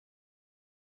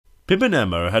Pip and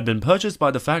Emma had been purchased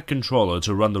by the Fat Controller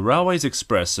to run the railway's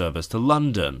express service to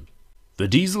London. The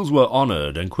diesels were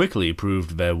honoured and quickly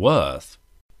proved their worth.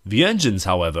 The engines,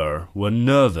 however, were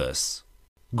nervous.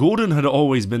 Gordon had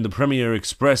always been the premier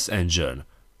express engine,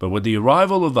 but with the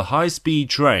arrival of the high-speed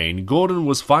train, Gordon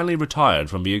was finally retired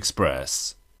from the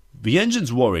express. The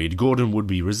engines worried Gordon would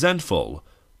be resentful,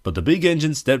 but the big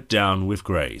engine stepped down with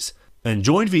grace, and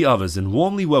joined the others in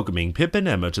warmly welcoming Pip and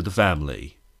Emma to the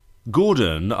family.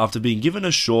 Gordon, after being given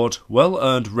a short,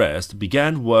 well-earned rest,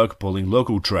 began work pulling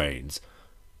local trains.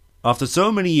 After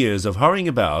so many years of hurrying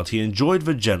about, he enjoyed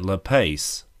the gentler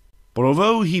pace. But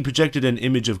although he projected an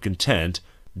image of content,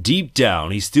 deep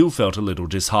down he still felt a little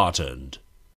disheartened.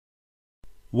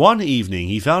 One evening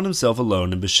he found himself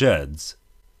alone in the sheds.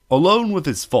 Alone with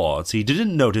his thoughts, he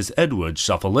didn't notice Edward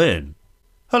shuffle in.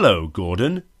 "Hello,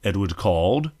 Gordon," Edward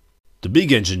called. The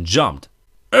big engine jumped.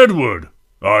 "Edward,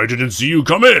 I didn't see you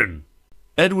come in."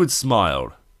 Edward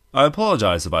smiled. "I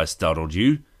apologize if I startled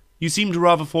you. You seemed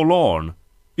rather forlorn.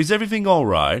 Is everything all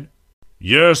right?"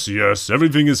 Yes,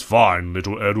 everything is fine,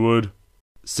 little Edward,"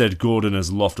 said Gordon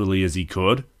as loftily as he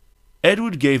could.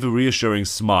 Edward gave a reassuring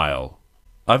smile.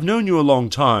 "I've known you a long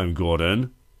time,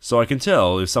 Gordon, so I can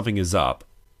tell if something is up.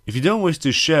 If you don't wish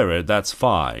to share it, that's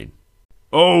fine."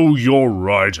 "Oh, you're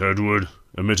right, Edward,"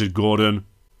 admitted Gordon.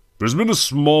 "There's been a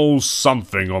small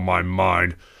something on my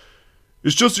mind.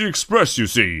 It's just the express, you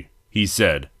see," he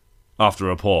said,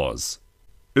 after a pause.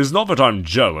 "It's not that I'm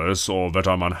jealous or that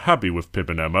I'm unhappy with Pip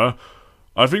and Emma.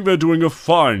 I think they're doing a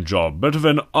fine job, better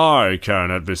than I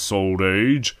can at this old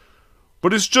age.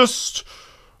 But it's just...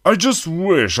 I just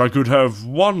wish I could have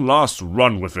one last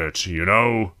run with it, you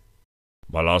know.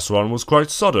 My last run was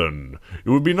quite sudden. It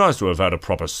would be nice to have had a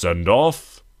proper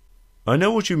send-off." "I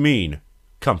know what you mean,"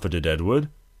 comforted Edward.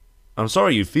 "I'm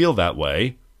sorry you feel that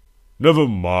way." "Never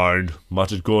mind,"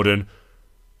 muttered Gordon.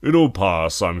 "It'll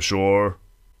pass, I'm sure."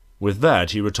 With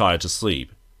that he retired to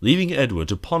sleep, leaving Edward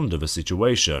to ponder the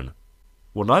situation.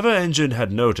 What neither engine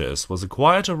had noticed was the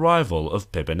quiet arrival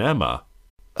of Pip and Emma.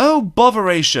 "Oh,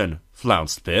 botheration!"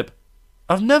 flounced Pip.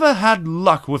 "I've never had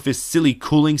luck with this silly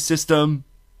cooling system."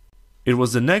 It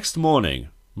was the next morning.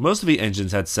 Most of the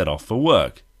engines had set off for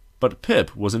work, but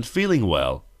Pip wasn't feeling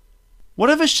well.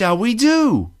 "Whatever shall we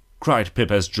do?" cried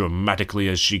Pip as dramatically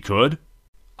as she could.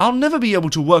 "I'll never be able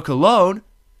to work alone,"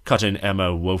 cut in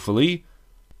Emma woefully.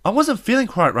 "I wasn't feeling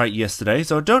quite right yesterday,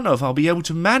 so I don't know if I'll be able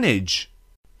to manage."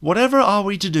 "Whatever are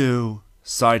we to do?"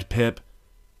 sighed Pip.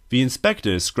 The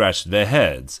inspectors scratched their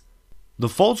heads. The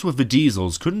faults with the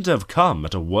diesels couldn't have come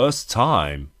at a worse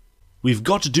time. "We've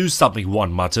got to do something,"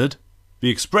 one muttered. "The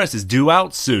express is due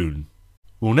out soon."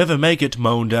 "We'll never make it,"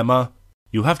 moaned Emma.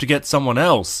 "You'll have to get someone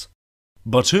else."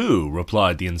 "But who?"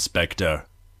 replied the inspector.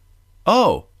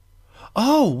 Oh,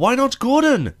 why not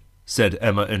Gordon?" said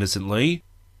Emma innocently.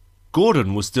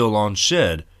 Gordon was still on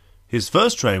shed. His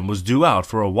first train was due out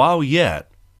for a while yet.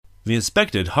 The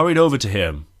inspector hurried over to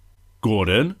him.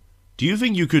 "Gordon, do you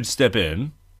think you could step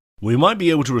in? We might be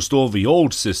able to restore the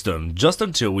old system just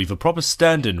until we've a proper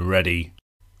stand-in ready."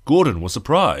 Gordon was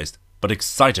surprised, but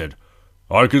excited.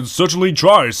 "I can certainly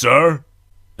try, sir."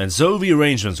 And so the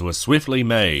arrangements were swiftly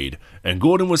made, and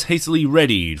Gordon was hastily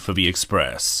readied for the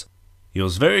express. He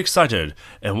was very excited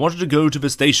and wanted to go to the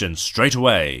station straight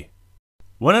away.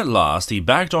 When at last he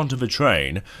backed onto the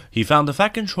train, he found the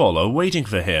Fat Controller waiting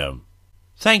for him.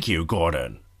 "Thank you,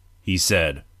 Gordon," he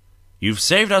said. "You've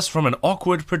saved us from an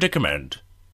awkward predicament.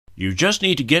 You just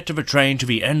need to get to the train to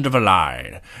the end of the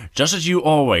line, just as you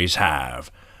always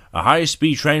have. A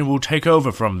high-speed train will take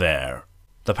over from there.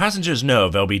 The passengers know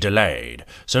they'll be delayed,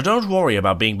 so don't worry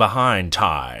about being behind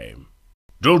time."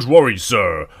 "Don't worry,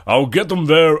 sir. I'll get them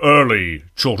there early,"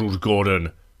 chortled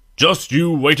Gordon. "Just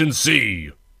you wait and see."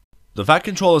 The Fat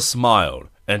Controller smiled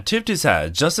and tipped his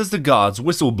hat just as the guard's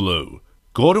whistle blew.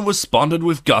 Gordon responded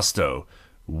with gusto.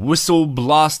 Whistle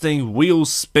blasting,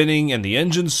 wheels spinning, and the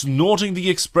engine snorting, the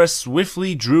express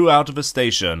swiftly drew out of the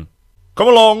station. "Come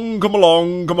along, come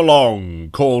along, come along,"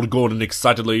 called Gordon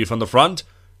excitedly from the front.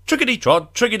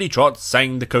 Trickety-trot,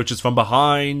 sang the coaches from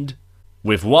behind.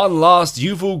 With one last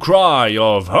youthful cry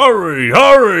of "Hurry,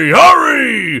 hurry,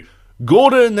 hurry!"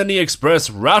 Gordon and the express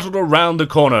rattled around the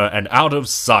corner and out of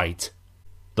sight.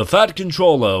 The Fat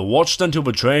Controller watched until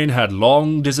the train had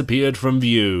long disappeared from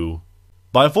view.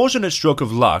 By a fortunate stroke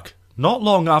of luck, not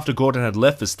long after Gordon had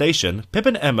left the station, Pip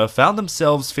and Emma found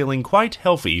themselves feeling quite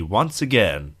healthy once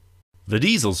again. The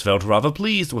diesels felt rather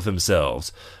pleased with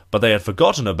themselves, but they had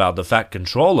forgotten about the Fat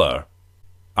Controller.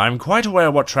 "I'm quite aware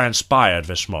of what transpired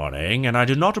this morning, and I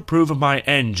do not approve of my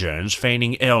engines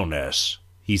feigning illness,"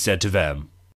 he said to them.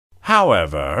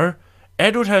 "However,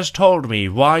 Edward has told me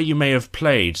why you may have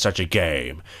played such a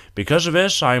game. Because of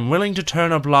this, I am willing to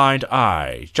turn a blind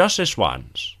eye, just this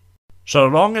once. So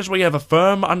long as we have a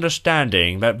firm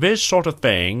understanding that this sort of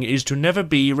thing is to never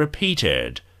be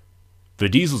repeated. The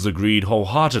Diesels agreed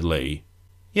wholeheartedly.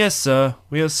 Yes, sir.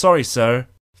 We are sorry, sir.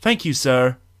 Thank you,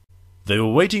 sir. They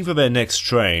were waiting for their next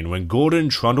train when Gordon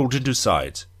trundled into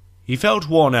sight. He felt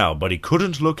worn out, but he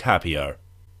couldn't look happier.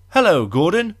 Hello,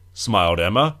 Gordon, smiled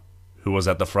Emma, who was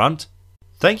at the front.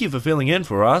 Thank you for filling in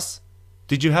for us.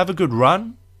 Did you have a good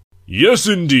run? Yes,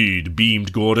 indeed,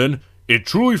 beamed Gordon. It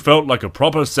truly felt like a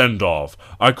proper send-off.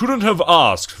 I couldn't have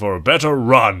asked for a better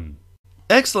run.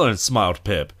 Excellent, smiled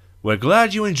Pip. We're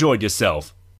glad you enjoyed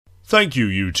yourself. Thank you,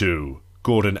 you two,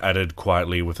 Gordon added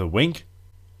quietly with a wink.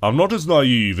 I'm not as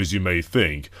naive as you may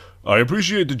think. I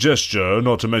appreciate the gesture,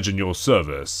 not to mention your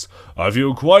service. I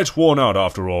feel quite worn out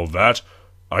after all that.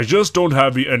 I just don't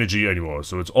have the energy anymore,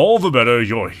 so it's all the better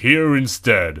you're here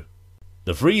instead.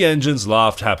 The three engines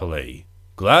laughed happily,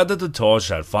 glad that the torch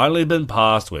had finally been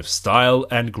passed with style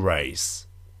and grace.